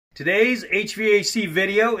Today's HVAC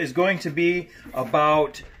video is going to be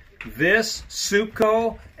about this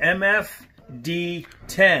Supco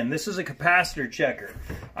MFD10. This is a capacitor checker.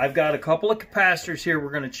 I've got a couple of capacitors here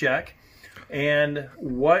we're going to check, and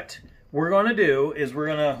what we're going to do is we're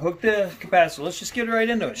going to hook the capacitor. Let's just get right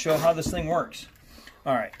into it, show how this thing works.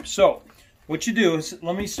 Alright, so what you do is,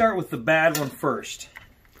 let me start with the bad one first.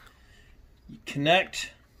 You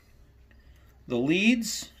connect the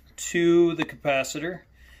leads to the capacitor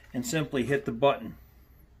and simply hit the button.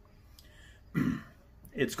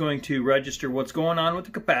 It's going to register what's going on with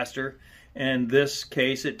the capacitor. In this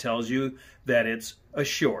case, it tells you that it's a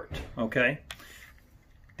short, okay?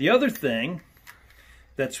 The other thing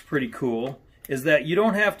that's pretty cool is that you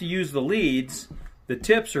don't have to use the leads. The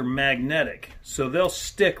tips are magnetic, so they'll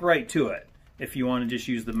stick right to it if you want to just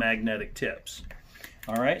use the magnetic tips.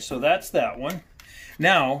 Alright, so that's that one.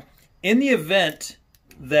 Now, in the event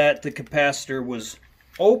that the capacitor was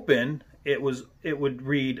open, it would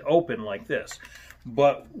read open like this.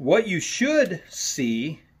 But what you should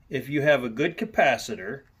see if you have a good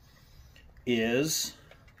capacitor is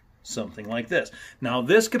something like this. Now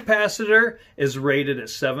this capacitor is rated at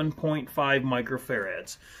 7.5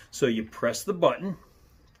 microfarads. So you press the button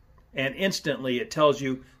and instantly it tells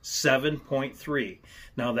you 7.3.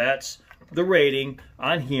 Now that's the rating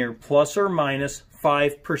on here, plus or minus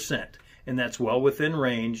 5%. And that's well within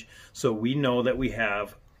range, so we know that we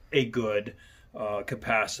have a good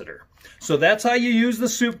capacitor. So that's how you use the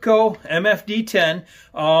Supco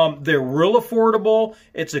MFD10. They're real affordable.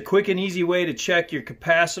 It's a quick and easy way to check your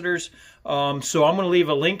capacitors. So I'm going to leave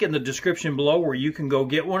a link in the description below where you can go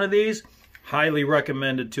get one of these. Highly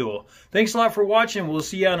recommended tool. Thanks a lot for watching. We'll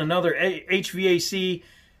see you on another HVAC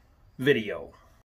video.